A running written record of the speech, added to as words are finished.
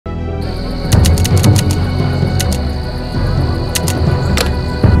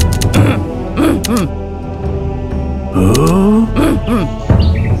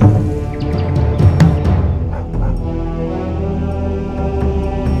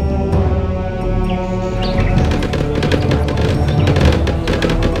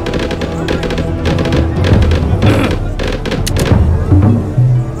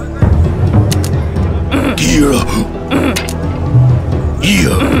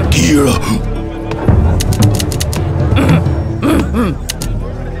Kira.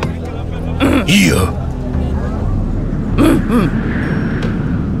 Here.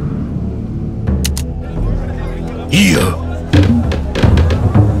 Here.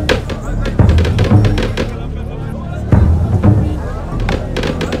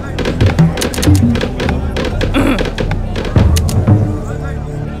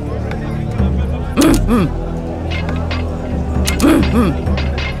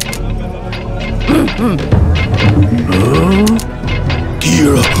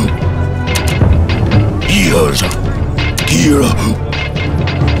 Kira. Here's Kira.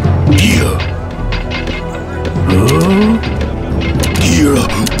 Here. Kira.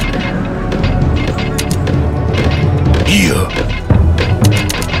 Here.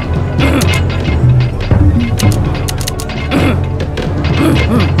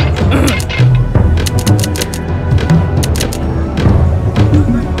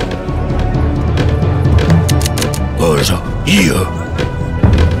 Here.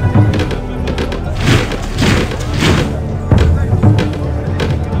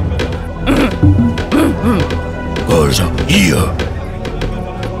 Here.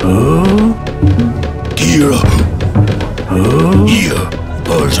 Kira. Here.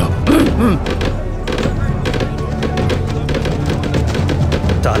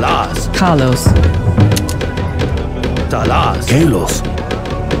 Talas. Carlos. Talas. Kalos.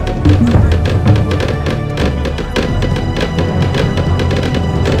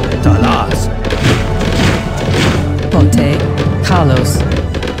 Talas. Pote. Carlos.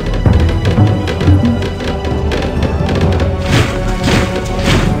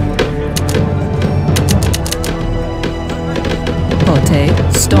 Pote.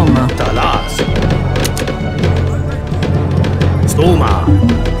 Stoma. Talas. Stoma.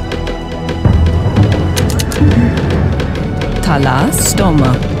 Talas.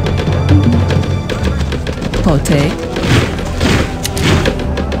 Stoma. Pote.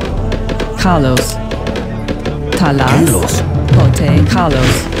 Carlos. Talas. Kalos. Pote.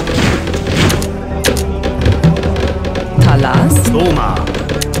 Carlos. Talas. Stoma.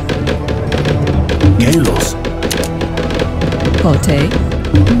 Kalos. Pote.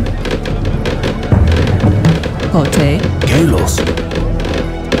 Pote. Kalos.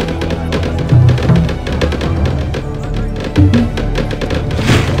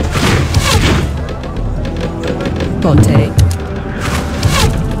 Pote.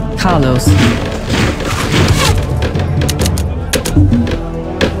 Carlos.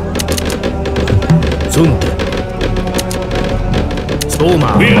 Sunte.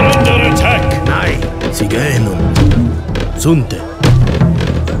 Stoma. We're under attack. Nai. Sigenum. Sunte.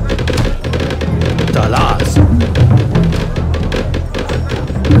 Talas.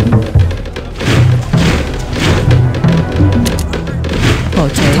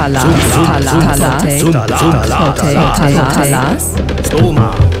 Pote. Talas. Talas. Pote. Talas. Stoma.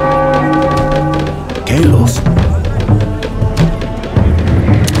 Kalos.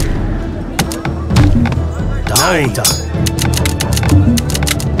 Daita.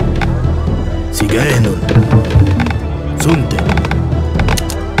 Sigenum. Sunte.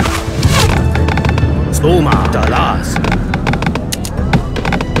 Stoma. Talas.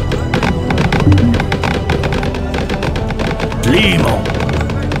 Limo.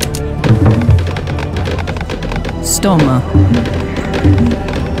 Stoma.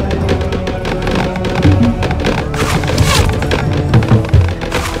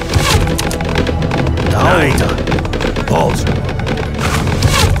 Daita. Pause.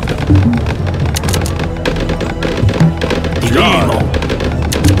 Limo.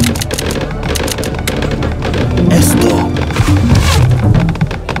 Esto.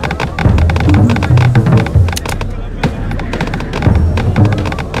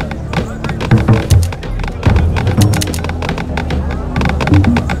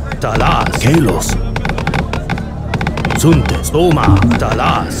 Talas. Kalos. Sunte. Stoma.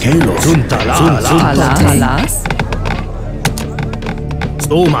 Talas. Kalos. Talas. Talas.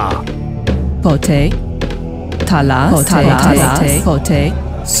 Stoma. Pote. Talas. Pote. Pote.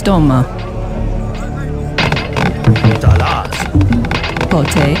 Stoma. Talas.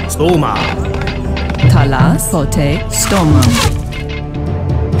 Pote. Stoma. Talas. Pote. Stoma.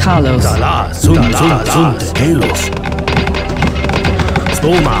 Carlos. Talas. Sunte. Talas. Kalos.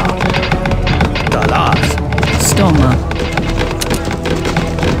 Stoma. Talas. Stoma.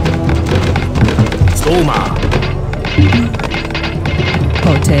 Stoma.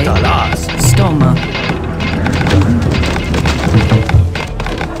 Pote. Talas. Stoma.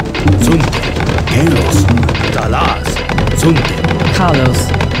 Sunte. Kalos. Talas. Sunte. Carlos.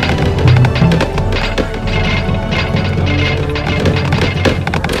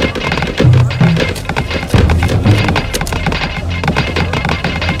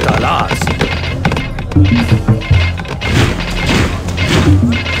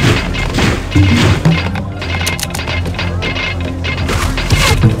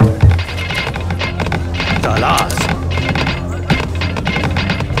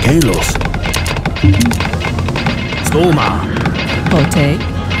 Kalos. Stoma. Pote.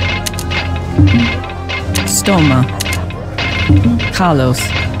 Stoma. Carlos.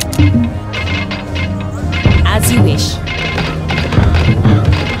 As you wish.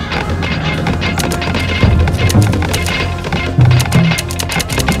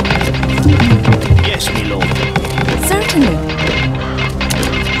 Yes, my lord. Certainly.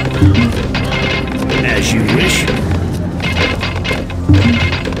 As you wish.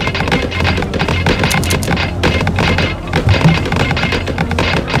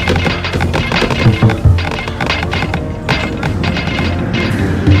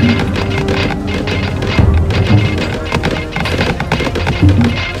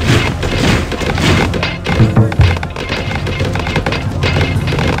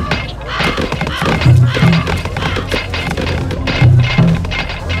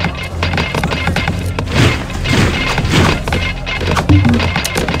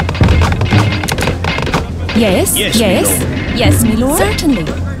 Yes, Yes, yes, my lord. yes, my lord. Certainly.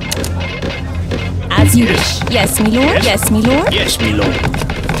 As you wish. Yes, my lord. Yes, my lord. Yes, my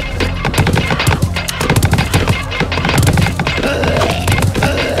lord.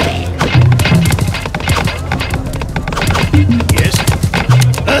 Yes.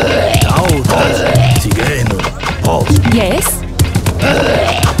 Pause. Zigeno. Pause. Yes.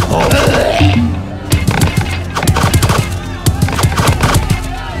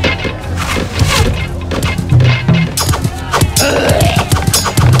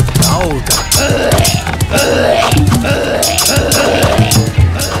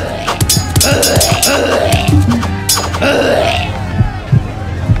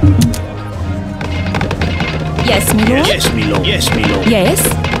 Yes, my lord. Yes, my lord. Yes, my lord. Yes.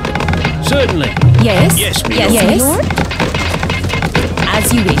 Certainly. Yes. Yes, my yes, lord. my lord.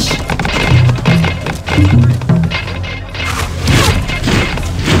 As you wish.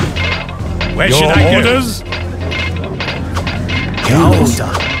 Where Your should I orders? Kalos. go?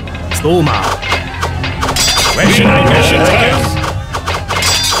 Stoma. Where should I go?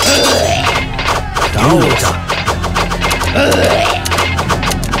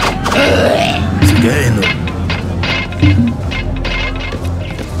 Zigeno.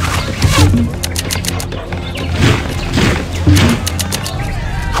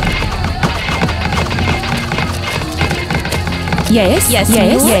 Yes. Yes.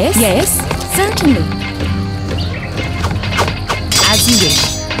 Yes. Yes. Yes. Certainly. As you wish.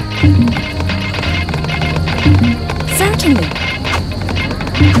 Certainly.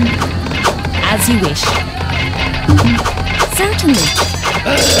 As you wish. Certainly.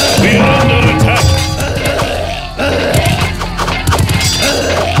 We are under attack.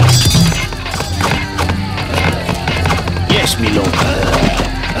 Yes, my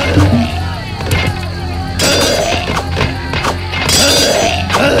lord.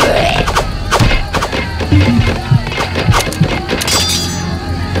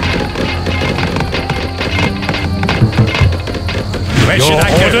 Where Your should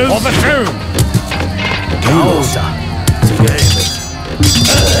I orders? go? Overthrown. Kalos.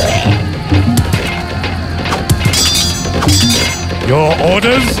 Zigeno. Your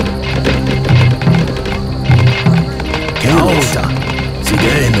orders? Kalos.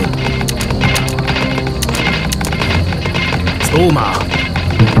 Zigeno. Stoma.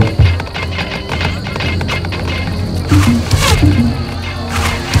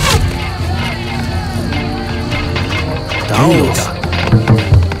 Kalos.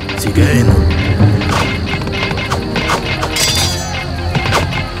 Zigeno.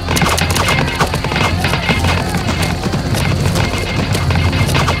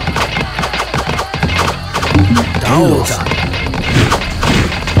 Kalos.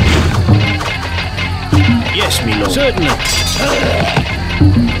 Yes, my lord. Certainly.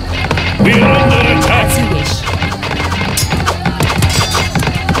 We are under attack. As you wish.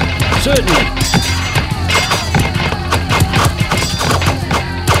 Certainly.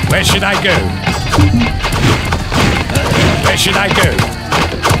 Where should I go? Where should I go?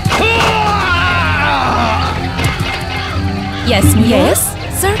 Yes. My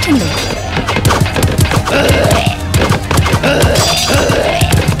yes. Certainly.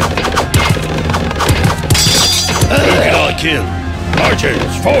 Who can I kill?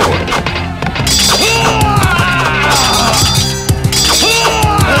 Archers, forward!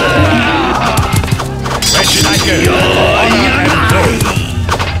 Where should I go? Honor and glory.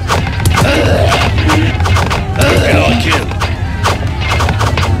 Who can I kill?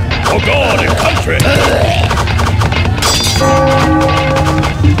 For God and country!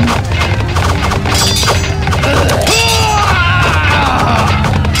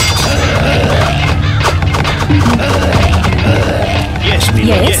 Yes, my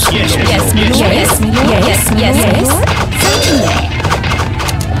lord. Yes. Yes, yes. Certainly.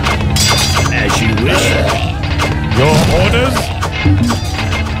 As you wish. Your orders?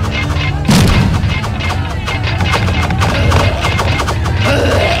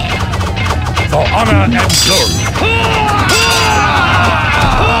 For honor and glory.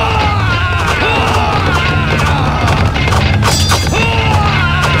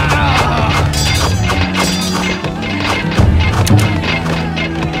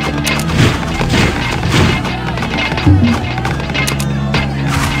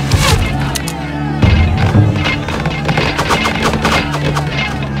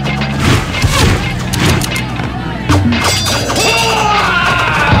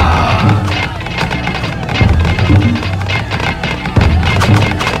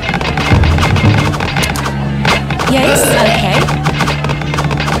 Yes, okay.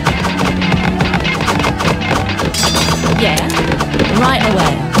 Yeah, right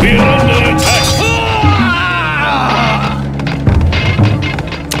away. We're under attack.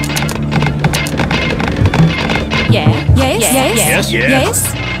 Yeah, yes, yes, Yes, yeah.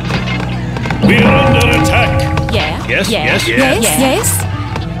 yes. We're under attack. Yeah, Yes, yeah, yes, yeah. yes, yes.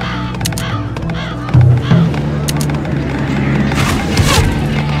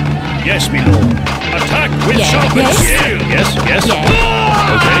 Yes, my lord. Attack with Yeah, sharpened yes. steel. Yes, yes. Yeah.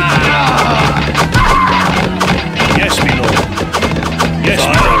 Okay. Yes, my lord. Yes,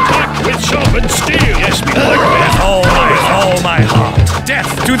 my lord. Attack with sharpened steel. Yes, my lord. With all my heart. Death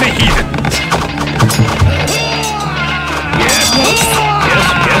to the heathens. Yes, yes,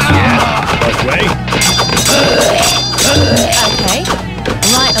 yes, yeah. Right way. Okay,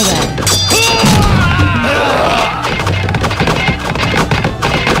 right away.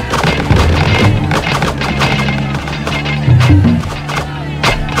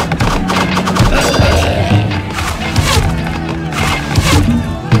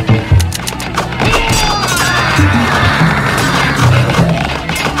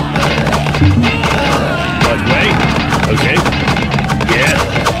 Right way. Okay. Yeah.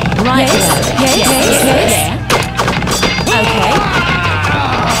 Right away. Yes, yes, yes. Yeah. Okay.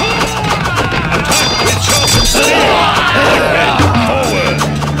 Attack with sharpened steel. Forward.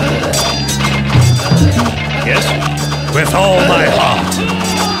 Yes. With all my heart.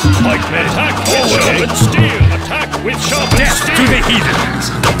 Like men. Attack with sharpened steel. Attack with sharpened Death steel. to the heathens!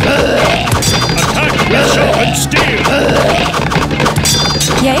 Attack with sharpened steel.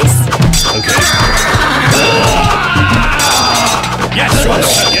 Yes. Okay. Yes,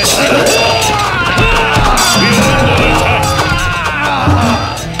 Yes, we're under attack.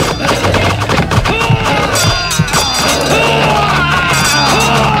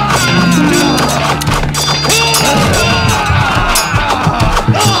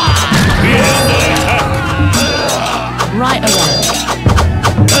 We're under attack. Right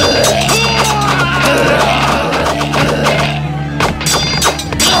away.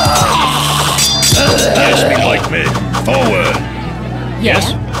 Yes, me like men. Forward. Yeah.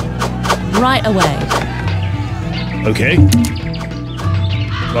 Yes. Right away. Okay.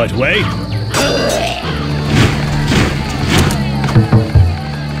 Right way.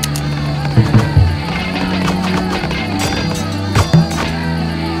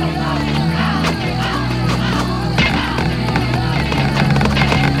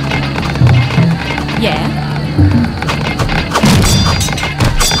 Yeah.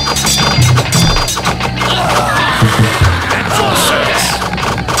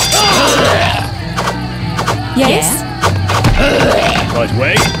 Yes. Right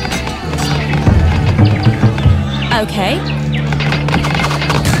way. Okay.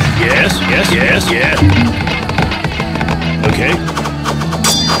 Yes, yes, yes, yeah. Okay.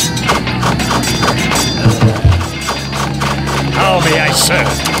 How may I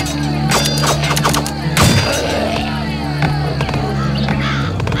serve?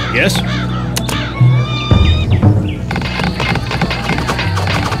 Yes.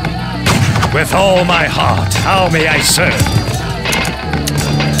 With all my heart, how may I serve?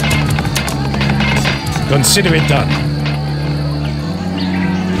 Consider it done.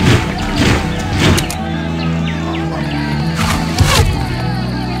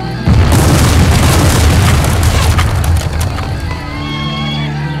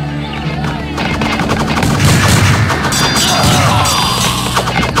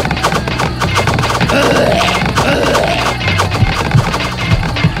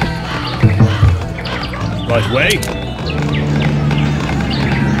 Right way.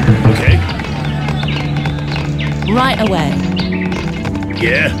 Okay. Right away.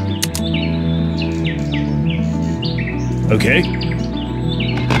 Yeah. Okay.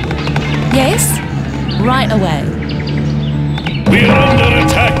 Yes. Right away. We're under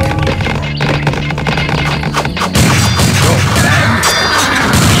attack.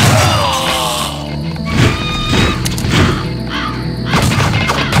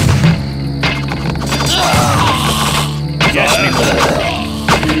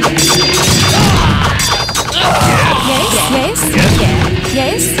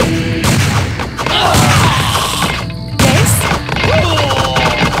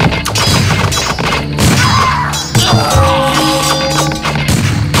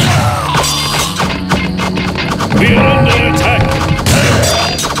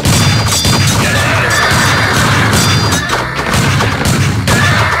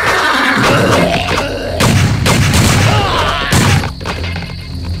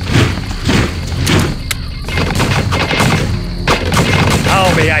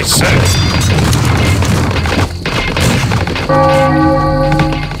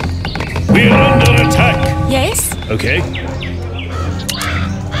 Okay.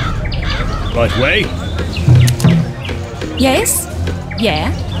 Right way. Yes?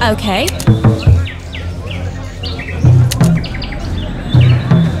 Yeah. Okay.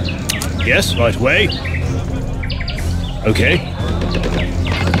 Yes, right way. Okay.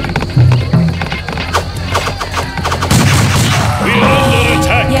 We are under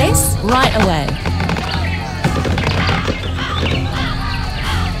attack. Yes? Right away.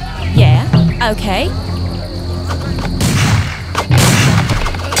 Yeah. Okay.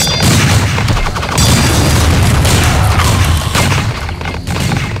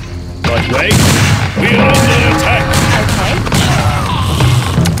 Right way. We are under attack. Okay.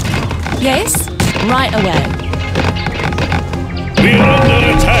 Yes? Right away. We are under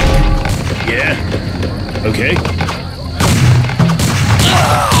attack. Yeah. Okay.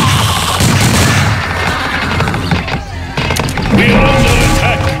 We are under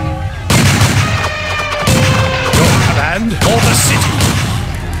attack. Your command for the city.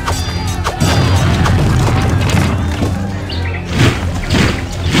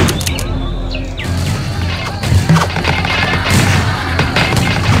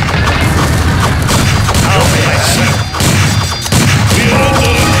 How may I serve? We are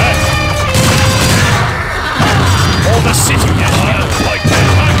under attack. For the city.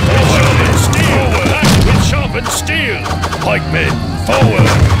 Attack with sharpened steel. Pikemen, forward!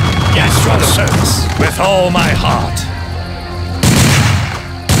 Yes, your service. With all my heart.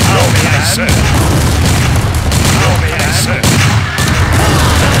 How may I serve? How may I serve?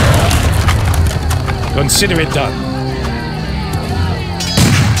 Consider it done.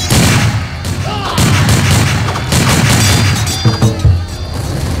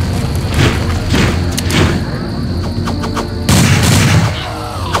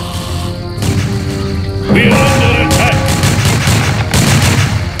 We are under attack.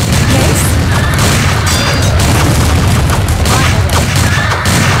 Yes?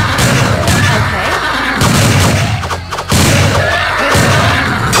 Okay.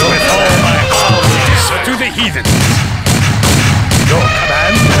 With all my heart. To the heathen. Your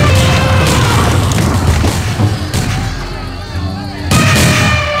command.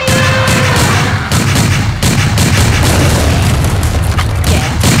 Yeah.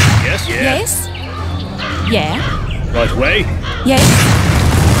 Yes. Yeah. Yes? Yeah. Right way. Yes?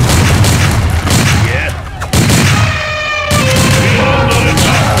 Yeah. We are under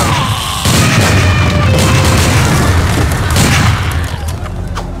attack.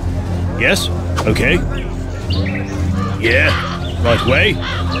 Yes. Okay. Yeah. Right way.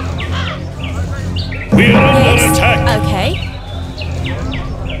 We are under Yes? attack. Okay.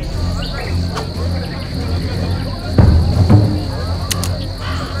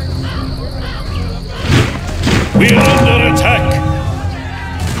 We are under attack.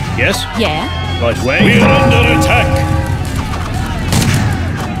 Yes. Yeah. Right way. We are under attack.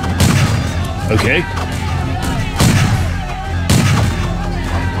 Okay.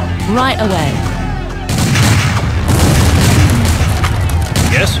 Right away.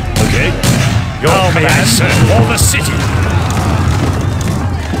 Yes. Okay. Your command for the city.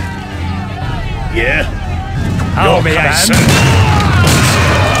 Yeah. How Your may I command. serve?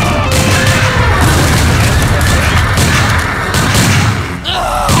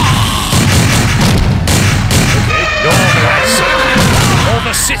 Okay. Your command for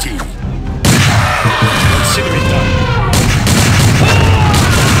the city. Consider it done.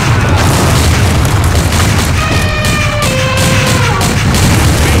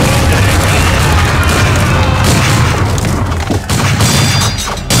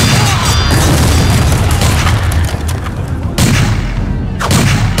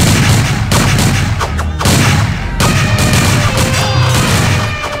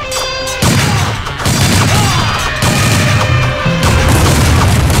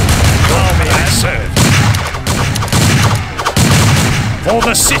 How may I serve? For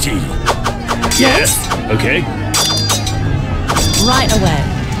the city. Yes? Okay. Right away.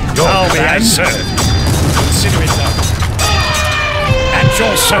 How may I serve? Consider it done. At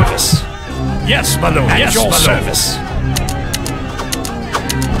your service. Yes, my lord. At your service.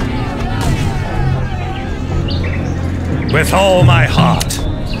 With all my heart.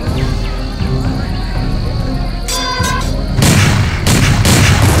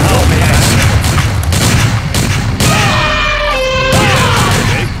 How may I serve?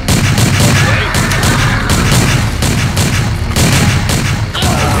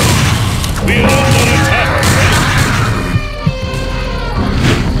 We are under attack.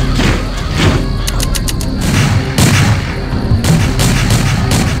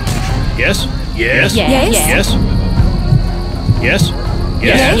 Yes. Yes. Yes. Yes. Yes. Yes.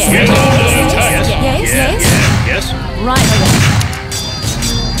 Yes. Yes. We are under attack. Yes. Yes. Yes. Right away.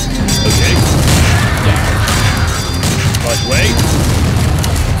 Okay. Yeah. Right way.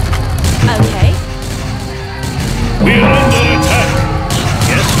 Okay. We're under attack.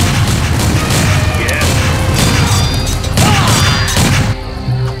 Yes. Yeah.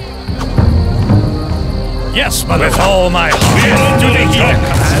 Yes, mother. With all my heart. We're under attack.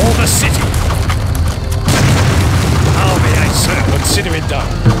 All the city. How may I serve? Consider it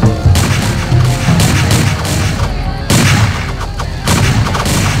done.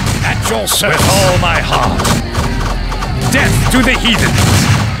 At your service. With all my heart. Death to the heathens.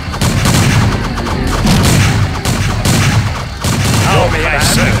 How may I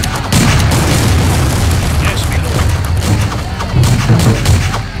serve? Yes, my lord.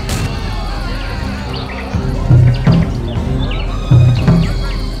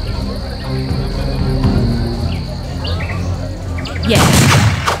 Yeah.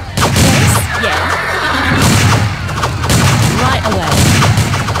 Yes, yeah. Right away.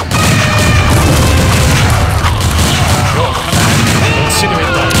 Your command. Consider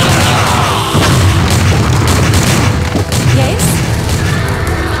it done. Yes.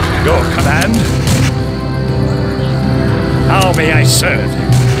 Your command? How may I serve?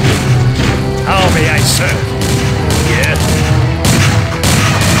 How may I serve? Yeah?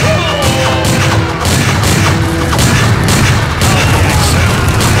 How may I serve?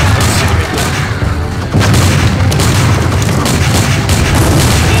 Consider it done.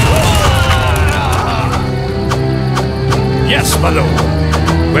 Yes, my lord.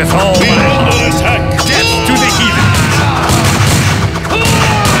 With all my heart. Attack. Death to the heathens.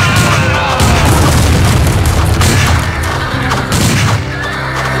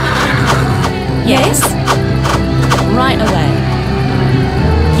 Yes. Right away.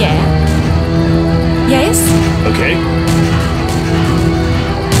 Yeah. Yes. Okay.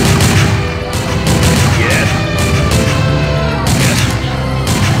 Yeah. Yes.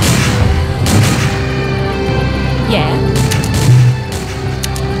 Yeah.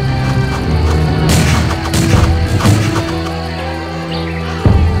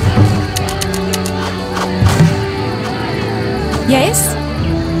 Yes.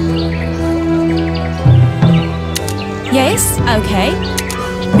 Yes. Okay.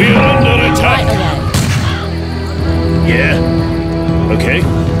 We're under Right attack. away. Yeah. Okay.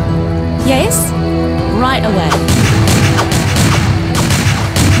 Yes. Right away.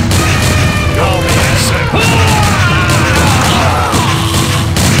 How may I serve?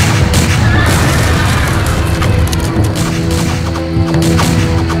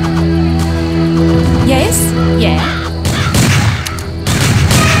 Yes. Yeah.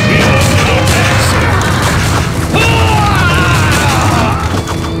 We're under attack, sir.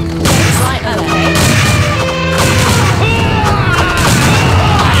 Right away.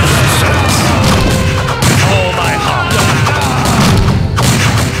 Service. With all my heart.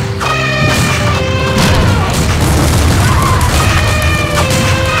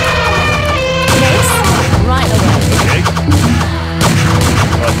 Yes. Right away. Okay.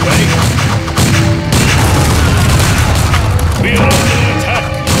 Right way. We're under attack.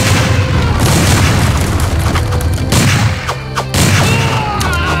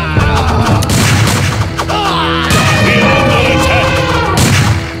 We're under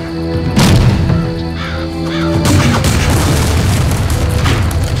attack.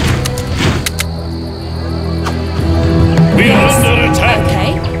 We're Yes. under attack.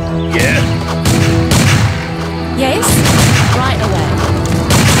 Okay. Yeah. Yes. Right away.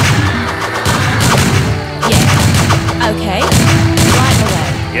 Yeah. Okay. Right away.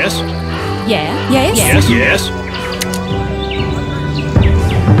 Yes. Yeah. Yes. Yes. Yes.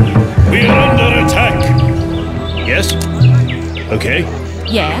 We're under attack. Yes. Okay.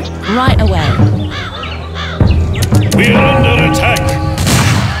 Yeah. Right away. We're under attack.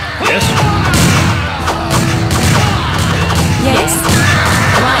 Yes. Yes.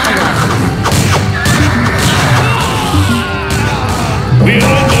 Right away. We're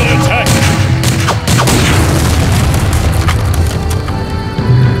under attack.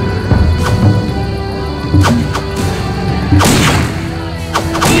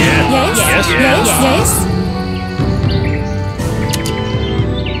 Yeah. Yes. Yes. Yes. Yes.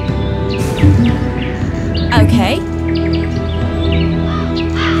 Okay.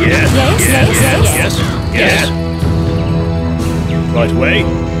 Yeah. Yes, Yeah. yes, Yeah. yes. Yes. Yes. Right way.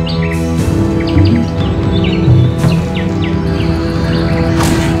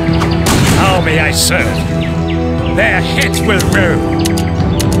 How may I serve? Their heads will roll.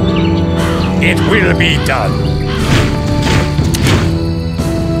 It will be done.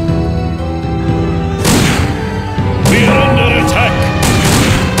 We're under attack.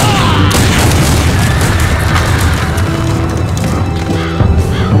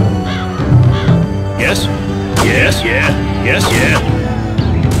 Yes? Yeah.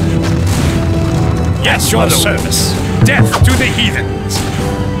 Yes, your service. Death to the heathens.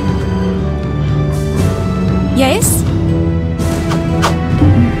 Yes?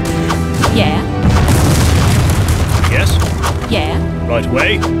 Yeah. Yes? Yeah. Right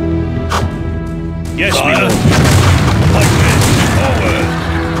way. Yes, my lord. Like this. Forward.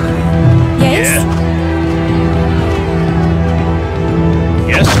 Yes? Yeah.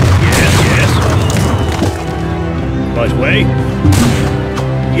 Yes? Yes, yes. Right way.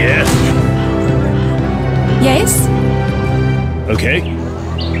 Yeah. Yes? Okay.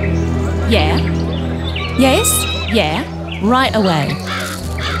 Yeah. Yes? Yeah. Right away.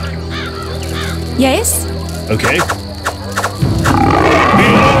 Yes? Okay. We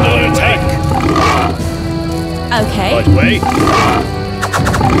are under attack. Okay. Right way.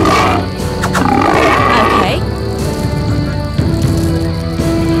 Okay.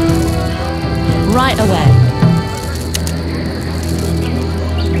 Right away.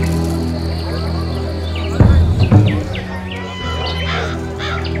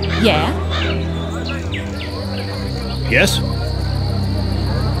 Yeah. Yes?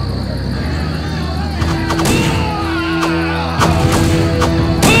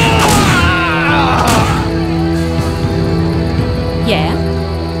 Yeah.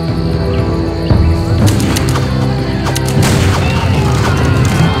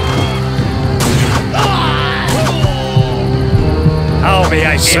 How may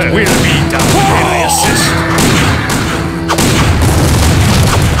I serve? It will be done. May I assist?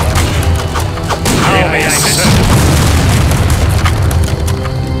 How may I assist?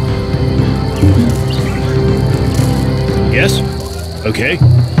 Yes? Okay.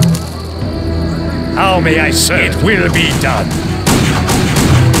 How may I serve? It will be done.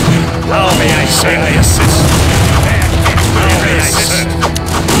 How may I serve? May I assist? How may I serve?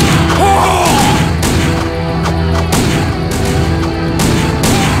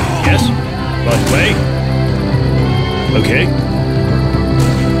 Yes? Right way? Okay.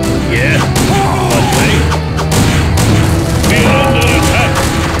 Yeah? Right way? We are under attack.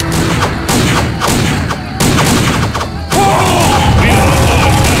 We are under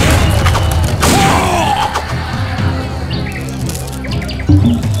attack.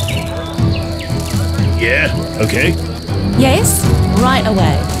 Yeah? Okay. Yes? Right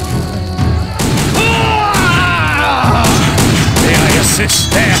away. May I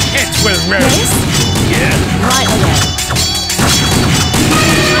assist? Their heads will roll. Yes? Yeah? Right away.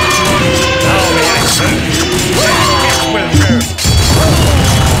 How may I serve? Their heads will roll.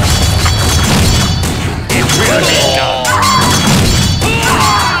 It will be done.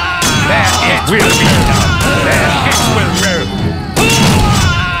 Their heads will be done. Their heads will roll.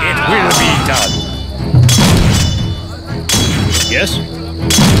 It will be done. Yes?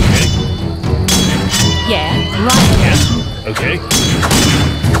 Okay. Yeah. Right away. Yes? Okay.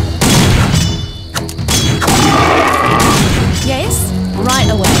 Yes? Right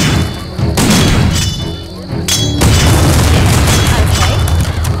away. Okay.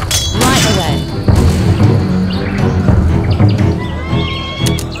 Right away.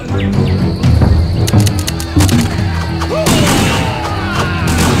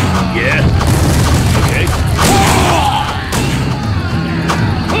 Yeah? Okay.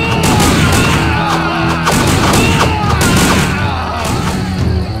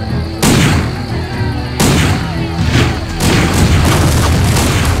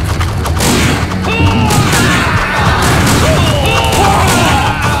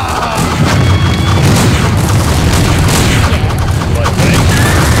 Right way.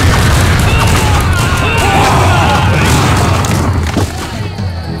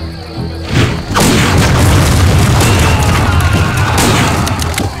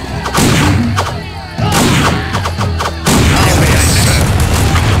 How may I serve?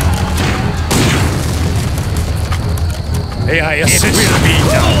 May I assist? It will be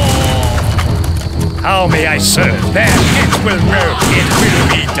done. How may I serve? There, it will roll. It will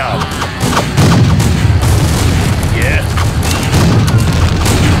be done. Yeah.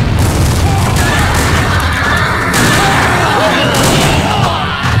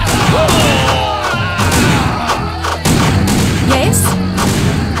 Yes?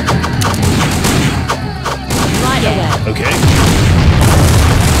 Right away. Okay.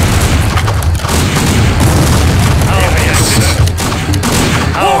 How may I serve?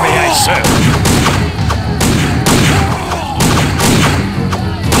 How may I serve?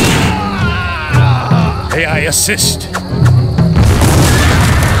 May I assist?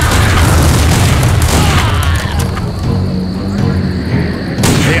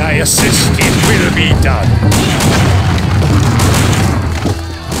 May I assist? It will be done.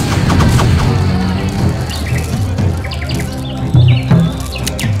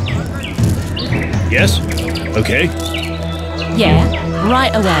 Yes? Okay. Yeah,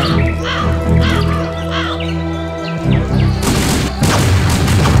 right away.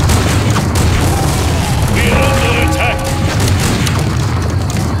 We're under attack.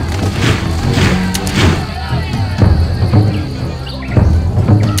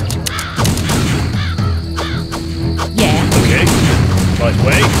 Yeah, Okay. Right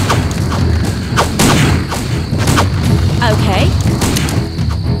way. okay.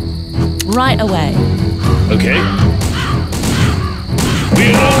 Right away. Okay.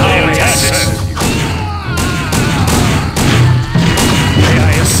 We're under attack. May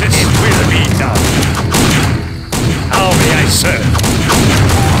I assist? It will be done. How may I serve?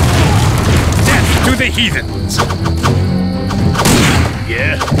 Death to the heathens!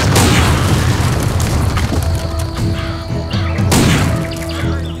 Yeah.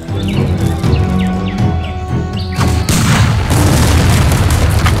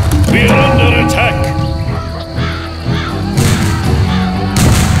 We're under attack.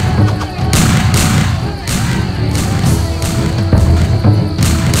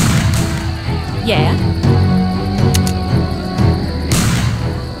 Yeah,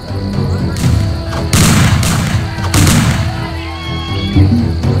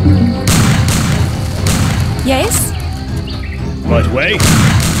 yes, Right way.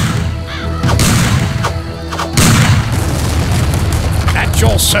 At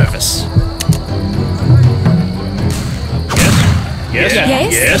your service. Yes. Yes.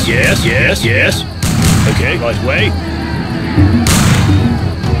 Yes. Yes. Yes. Yes. Yes. Okay. Right way.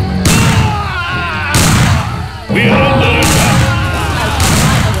 We're under attack.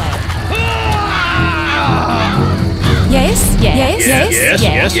 yes, yes, Yes, yes, yes,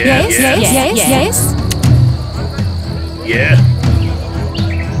 yes, yes, yes, yes, yes, Yeah.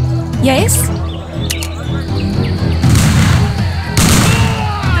 yes.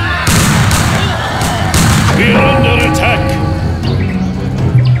 We're under attack.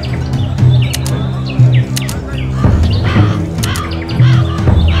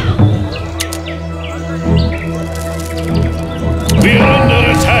 We're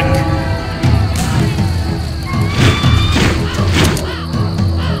under attack.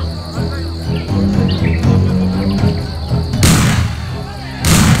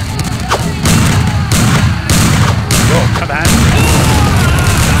 Your command.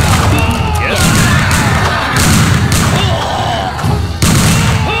 Yes.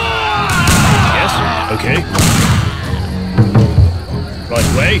 Yes. Okay.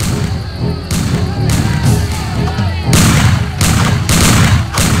 Right way.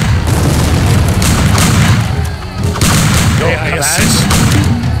 Your command. Assist.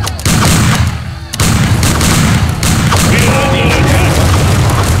 We're under attack.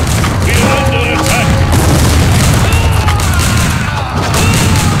 We're under attack.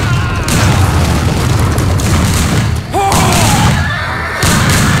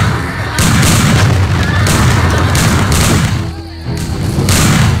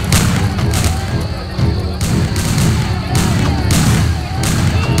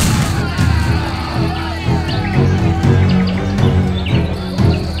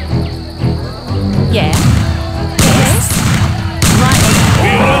 Yeah. Yes. Right.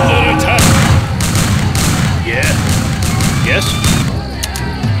 We're under attack. Yeah. Yes.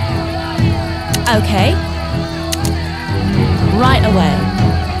 Okay. Right away.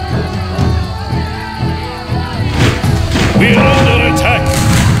 We're under attack.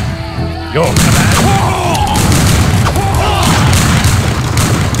 Your command.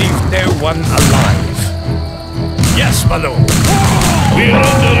 Leave no one alive. Yes, my lord. We're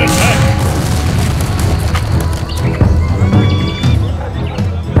under attack.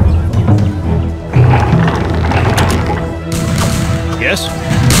 Yes.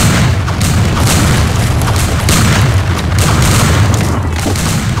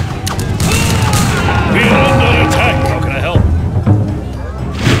 We're under attack. How can I help?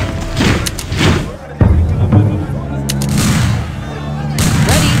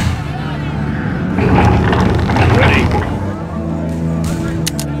 Ready? Ready.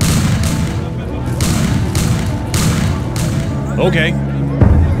 Okay.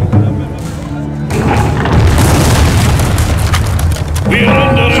 We're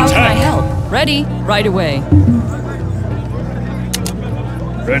under How can I attack. help? Ready? Right away.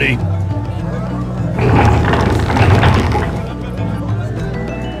 Ready.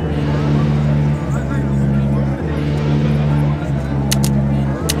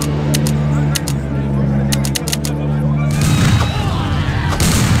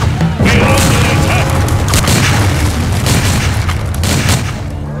 We're under attack.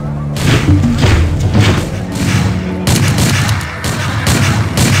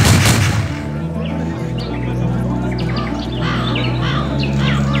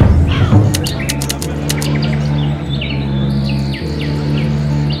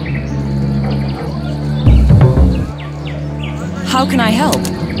 How can I help?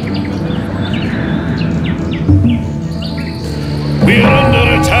 We are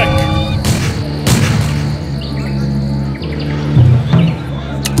under attack.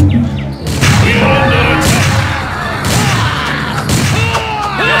 We are under attack.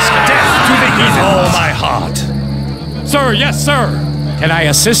 Yes, death to the heathen. With all my heart. Sir, yes, sir. Can I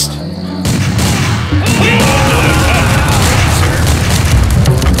assist? We are under attack.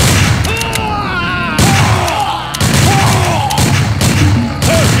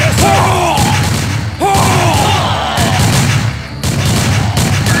 Sir, yes, sir.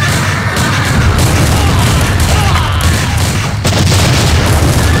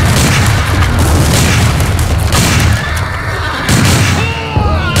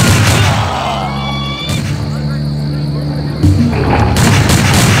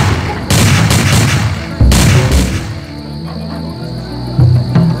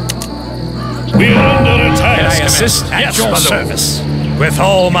 We are under attack. Can I assist? At Yes, your my lord. service. With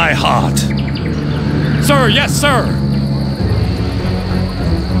all my heart. Sir, yes, sir.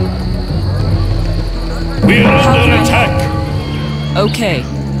 We are How can under I attack. Okay.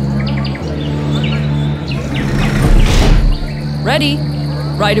 Ready?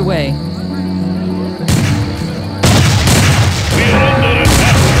 Right away. We are under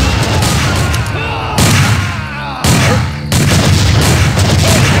attack.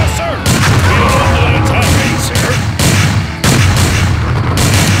 Yes, sir. We are under attack, sir.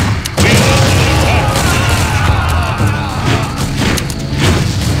 We are under attack.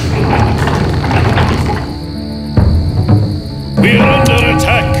 We are under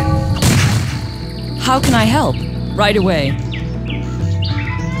attack. How can I help? Right away.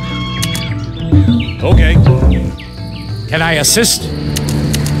 Okay. Can I assist?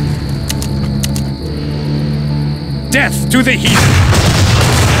 Death to the heathen.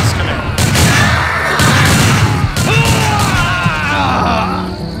 Yes, command.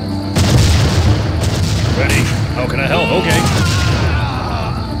 Ready. How can I help? Okay.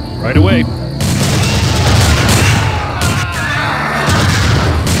 Right away.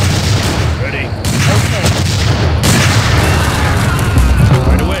 Ready. Okay.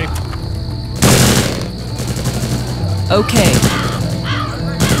 Right away. Okay.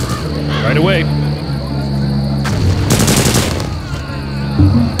 Right away.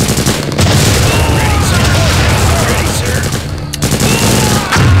 Ready, sir.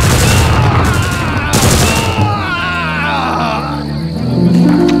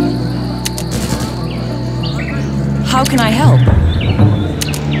 How can I help?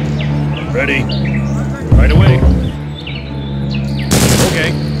 Ready. Right away.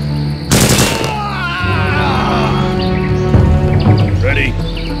 Okay. Ready.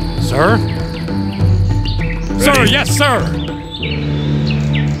 Sir? Sir, Ready. yes, sir.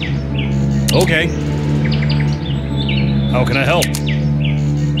 Okay. How can I help?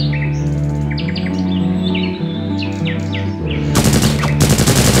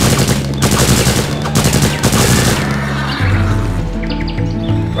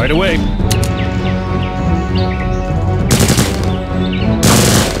 Right away.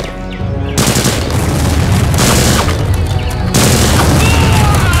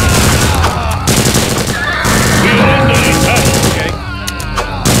 We are under attack. Okay.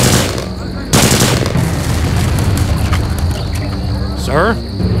 Sir?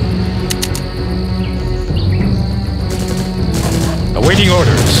 Awaiting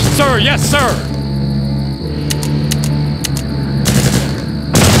orders. Sir, yes, sir.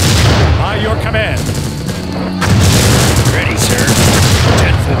 By your command. Ready, sir.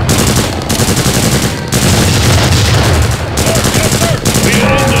 10-4. Yes, sir. We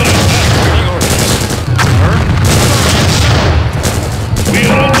are under attack. Awaiting orders. Sir? We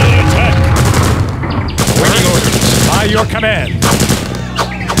are under attack. Awaiting orders. By your command.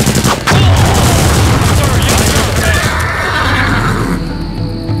 Sir, yes, sir.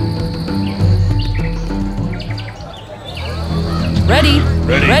 Ready?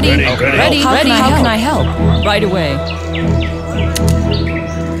 Ready, Ready? ready, Ready? ready. How can I help? Right away.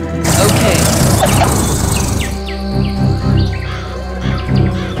 Okay.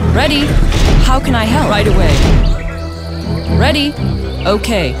 Ready? How can I help? Right away. Ready?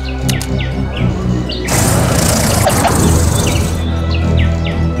 Okay.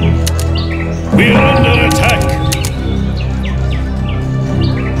 We are under attack.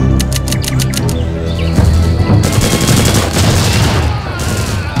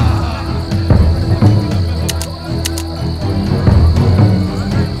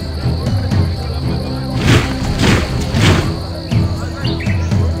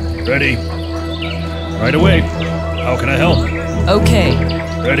 Ready. Right away. How can I help? Okay.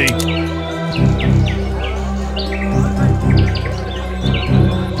 Ready.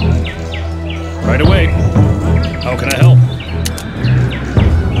 Right away. How can I help?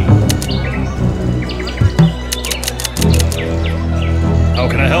 How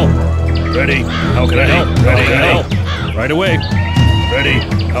can I help? Ready. How can I help? Ready. How can I help? Right away. Ready.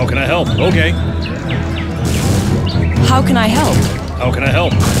 How can I help? Okay. How can I help? How can I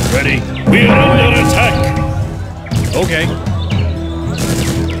help? Ready. We are under attack. Okay.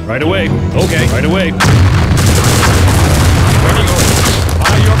 Right away. Okay. Right away. Ready orders.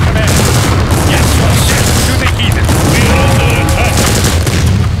 By your command. Yes, sir. Yes, to the heathen. We are under attack.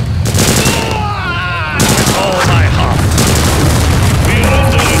 With all my heart. We are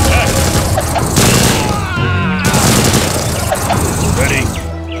under attack. Ready.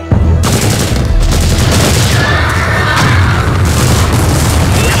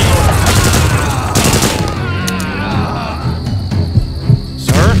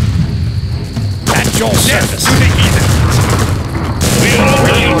 Sir? At your service. To the heathen. We are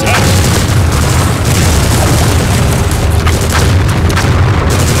under attack.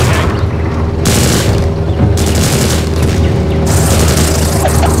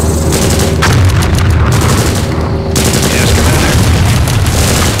 Yes, Commander.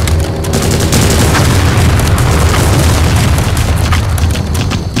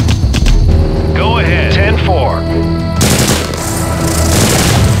 Go ahead. 10-4.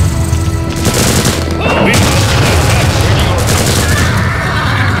 We are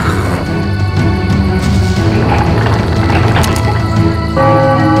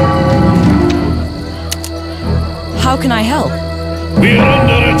How can I help? We are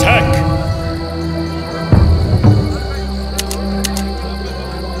under attack.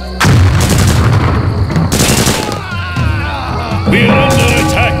 We are under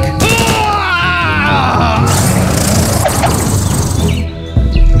attack.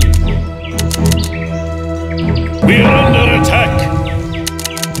 We are under attack.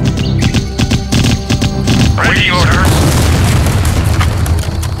 Ready orders.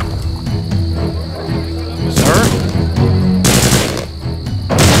 Sir?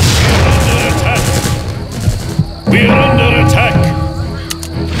 Under attack. We are under attack.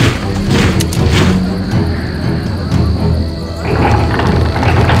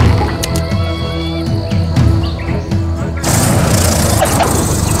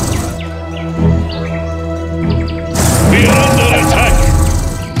 We are under attack.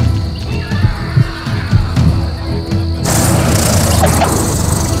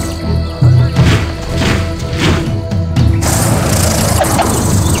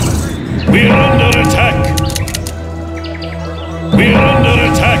 We are under attack. We are under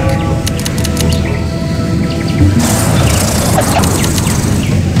attack.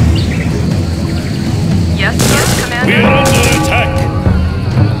 Yes, sir, We are under attack.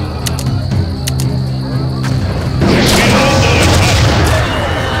 We are under attack.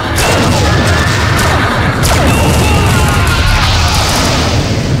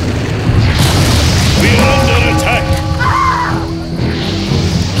 We are under attack.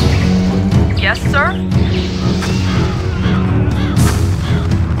 Yes, sir.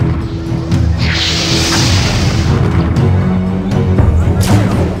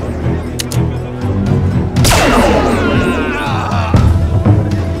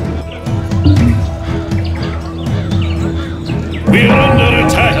 We are under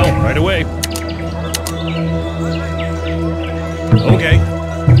attack. Help right away. Okay.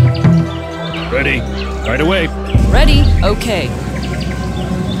 Ready. Right away. Ready? Okay.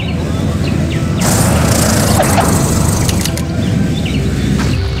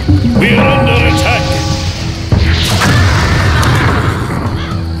 We are under attack.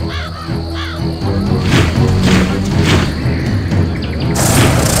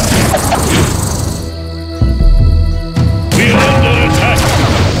 We are under attack.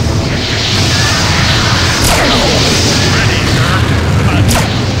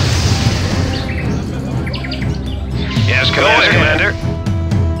 Yes, Commander.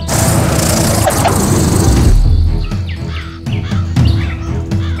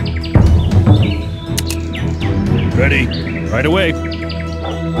 Ready. Right away.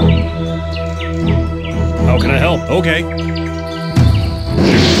 How can I help? Okay.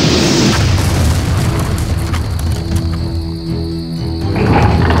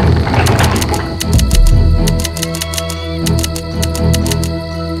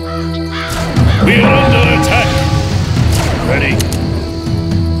 We are under attack. Ready.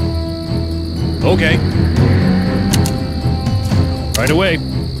 Okay. Right away.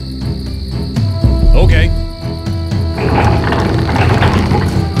 Okay.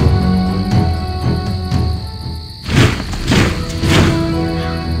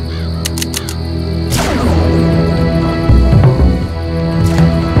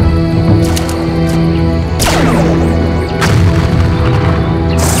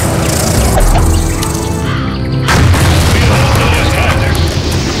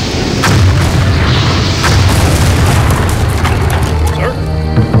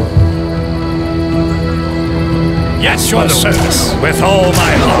 At your service. With all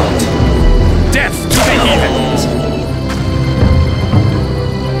my heart. Death to the heathens.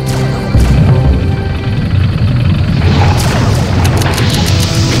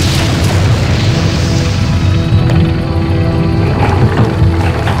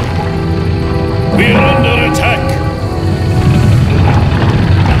 We are under attack.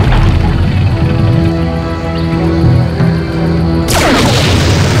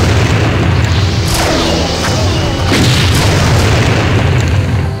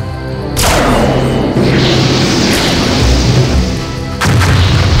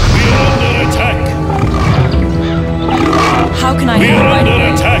 How can I We help are right under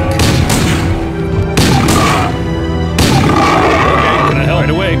away? attack. Okay, can I help? Right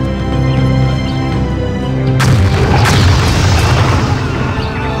away.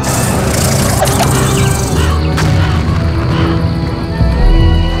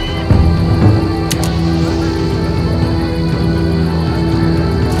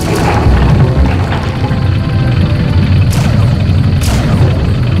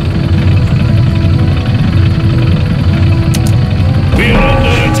 We are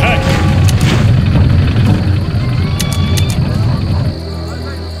under attack.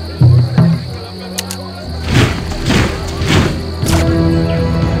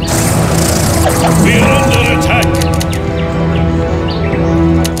 We are under attack.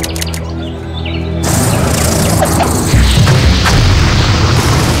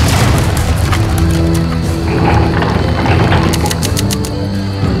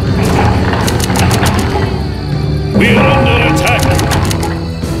 We are under attack.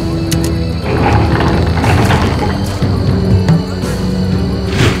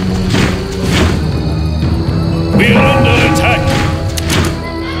 We are under attack.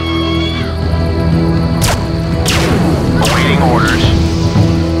 Awaiting orders.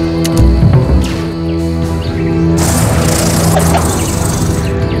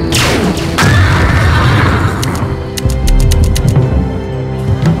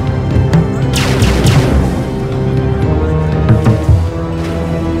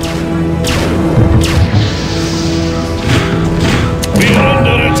 We are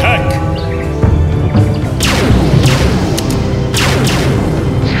under attack.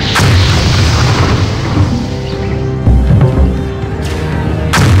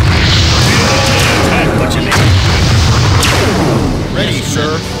 What you need? Ready,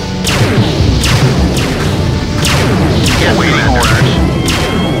 sir. Awaiting orders.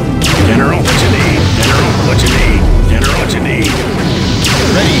 General, what you need? General, what you need? General, what you need?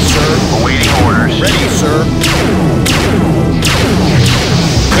 Ready, sir. Awaiting orders. Ready, sir.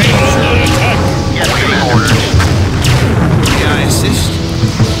 Ready, sir. Under attack. Awaiting orders. May I assist?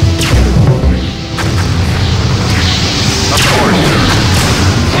 Of course,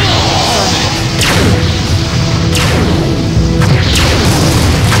 sir.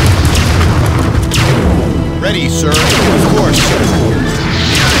 Ready, sir. Of course, sir.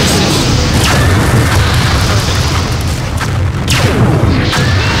 May I assist?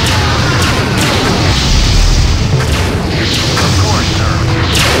 Of course, sir.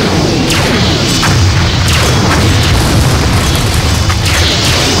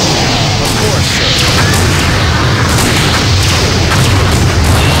 Of course, sir.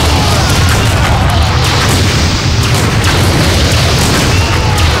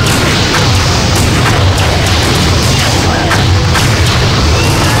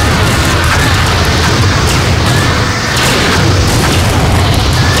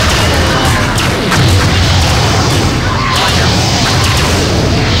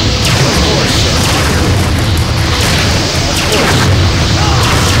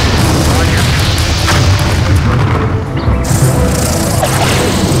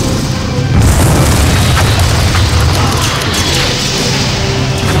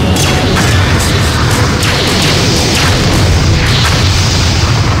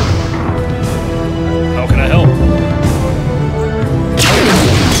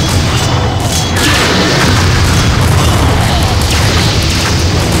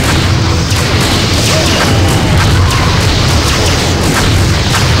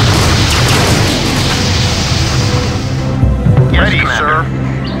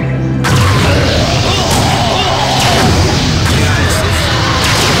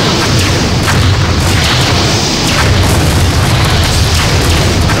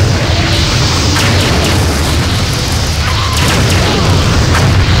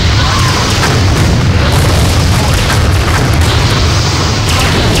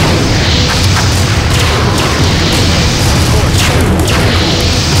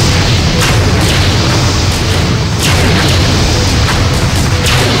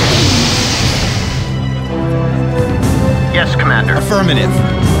 Affirmative.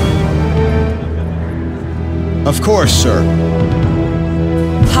 Of course, sir.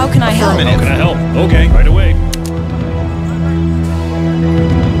 How can I help? How can I help? Okay, right away.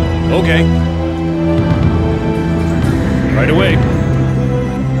 Okay. Right away.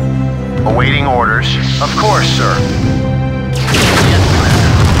 Awaiting orders. Of course, sir.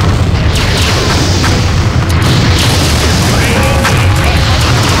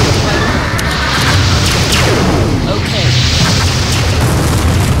 Okay.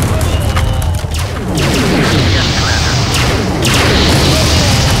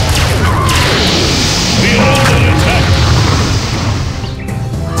 We are under attack.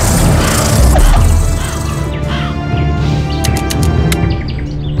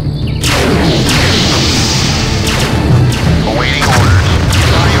 Awaiting orders.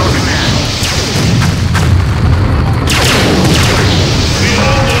 By your command. We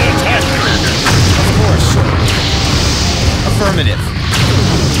are under attack. Of course, sir. Affirmative.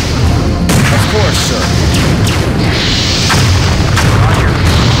 Of course, sir. Roger.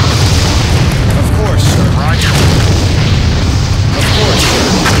 Of course, sir. Roger. Of course, sir.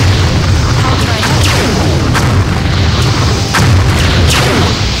 How can I help?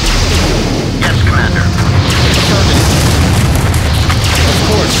 Yes, Commander. Affirmative. Of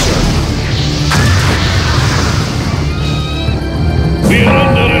course, sir. We are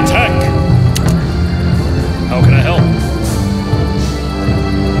under attack. How can I help?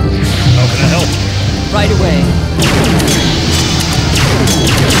 How can I help? Right away.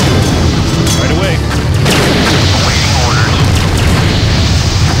 Right away. Awaiting orders.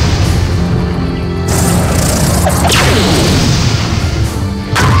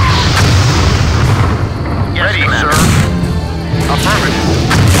 Yes, ready, Commander. Sir.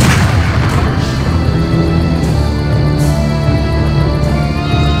 Affirmative.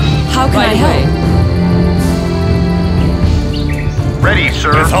 How can I Right help? Ready,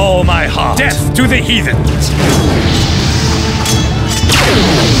 sir. With all my heart. Death to the heathens!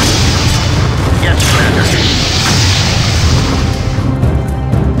 Yes, Commander.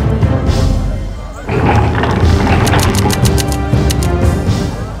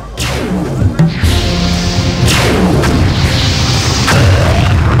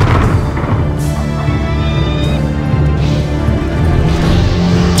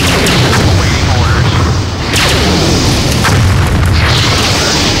 Awaiting orders.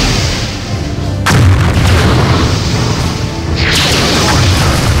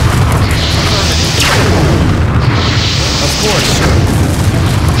 Of course, sir.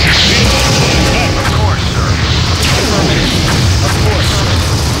 Of course, sir. Affirmative. Of course, sir.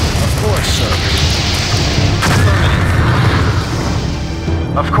 Of course, sir. Affirmative.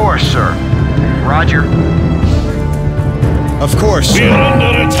 Of course, sir. Roger. Of course, We sir. are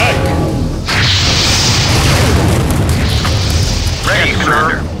under attack. Ready, yes, sir.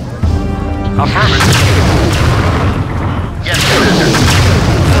 Affirmative. Yes, Commander.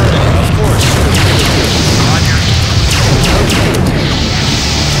 Of course, sir. Roger.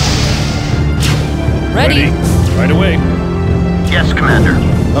 Ready? Right away. Yes, Commander.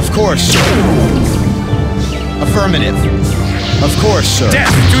 Of course, sir. Affirmative. Of course, sir. Death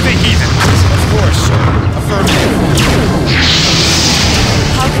to the heathens! Of course, sir. Affirmative.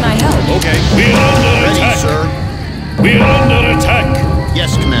 How can I help? Okay. We are under Ready, attack. sir. We are under attack.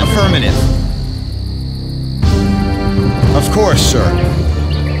 Yes, Commander. Affirmative. Of course, sir.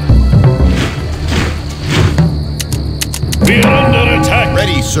 We are under attack.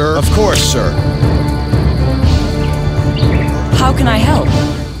 Ready, sir. Of course, sir. How can I help?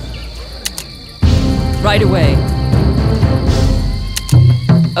 Right away.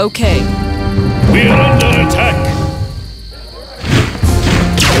 Okay. We are under attack.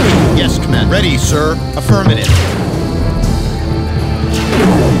 Yes, Commander. Ready, sir. Affirmative.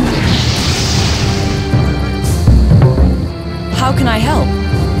 How can I help?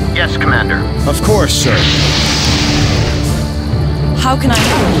 Yes, Commander. Of course, sir. How can I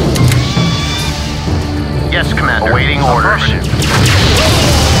help? Yes, Commander. Awaiting orders. We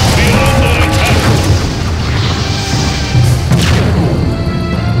are under attack.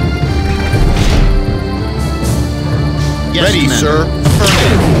 Yes, Ready, Commander. sir.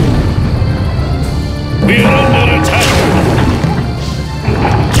 Affirmative. We are under attack.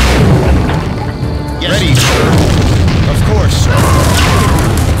 Yes, ready, sir. Of course, sir.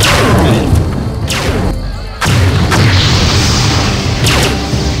 Affirmative.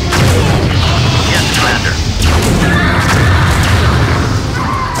 Yes, Commander.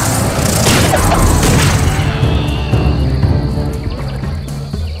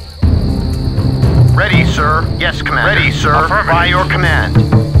 Ready, sir. Yes, Commander. Ready, sir. By your command.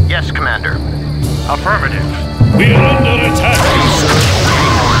 Yes, Commander. Affirmative. We are under attack. Ready, sir.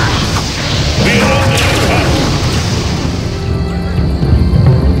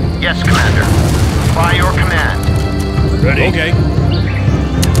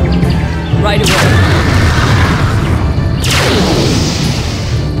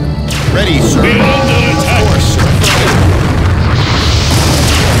 Ready, sir. We are under attack. Of course, sir.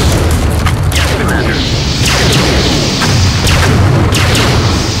 Yes, Commander.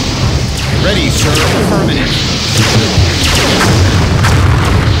 Ready, sir. Affirmative.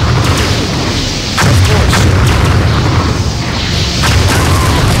 Of course, sir.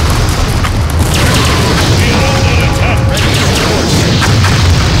 We are under attack. Ready, of course, sir.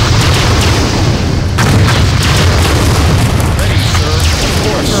 Ready, sir. Of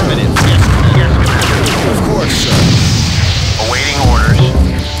course. Affirmative. Yes, Commander. Yes, Commander. Of course, sir. Awaiting orders.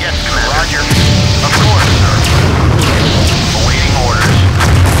 Yes, Commander. Roger. Of course, sir. Awaiting orders.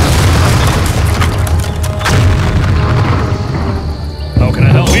 How can I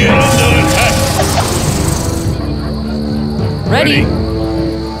help? We are under attack. Ready.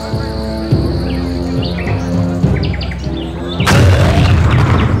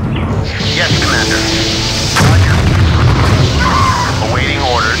 Yes, Commander. Roger. Awaiting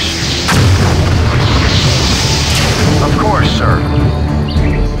orders. Of course, sir.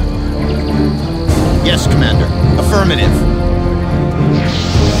 Yes, Commander. Affirmative.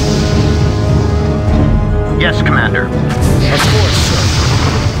 Yes, Commander. Of course, sir.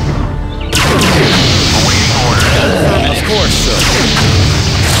 Awaiting orders. Of course, sir.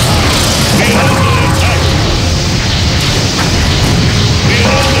 We are under attack. We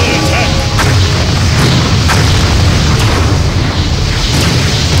are under attack.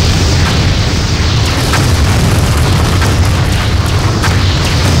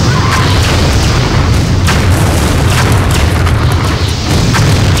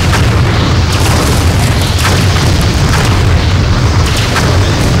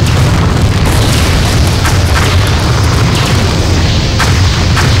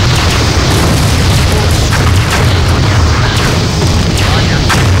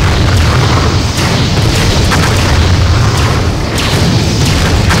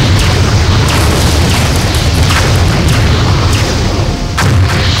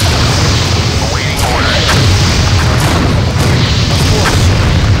 Awaiting orders.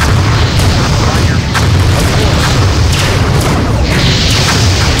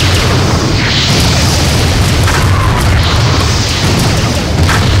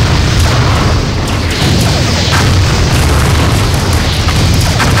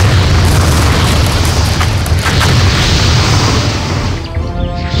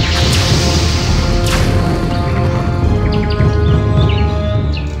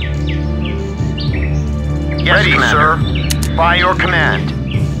 Yes, Ready, Commander. Sir. By your command.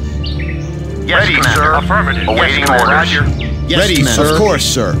 Yes, Ready, Commander. Sir. Affirmative. Awaiting Yes, orders. Roger. Yes, Ready, Commander. Of course,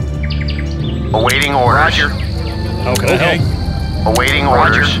 sir. Awaiting orders. Roger. How can I help? Awaiting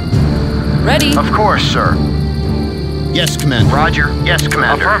orders. Ready. Of course, sir. Yes, Commander. Roger. Yes,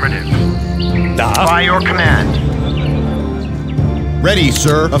 Commander. Affirmative. By your command. Ready,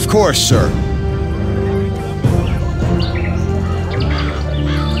 sir. Of course, sir.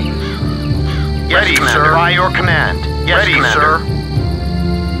 Yes, Ready, Commander. Sir. By your command. Yes, Ready, Commander. Sir.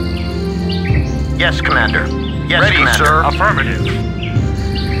 Yes, Commander. Yes, Ready, Commander. Sir. Affirmative.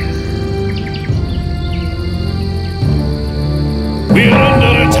 We are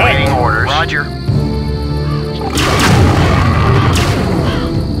under attack. Awaiting orders. Roger.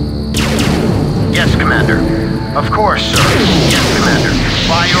 Yes, Commander. Of course, sir. Yes, Commander.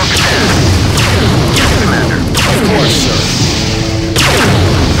 By your command. Yes, Commander. Of course, sir.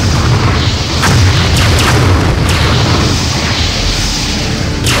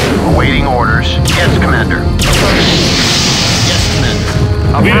 Awaiting orders. Yes, Commander. Yes, Commander.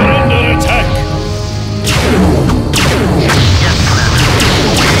 We are under attack. Yes, Commander.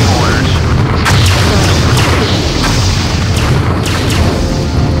 Awaiting orders.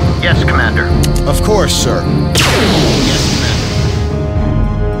 Yes, Commander. Of course, sir.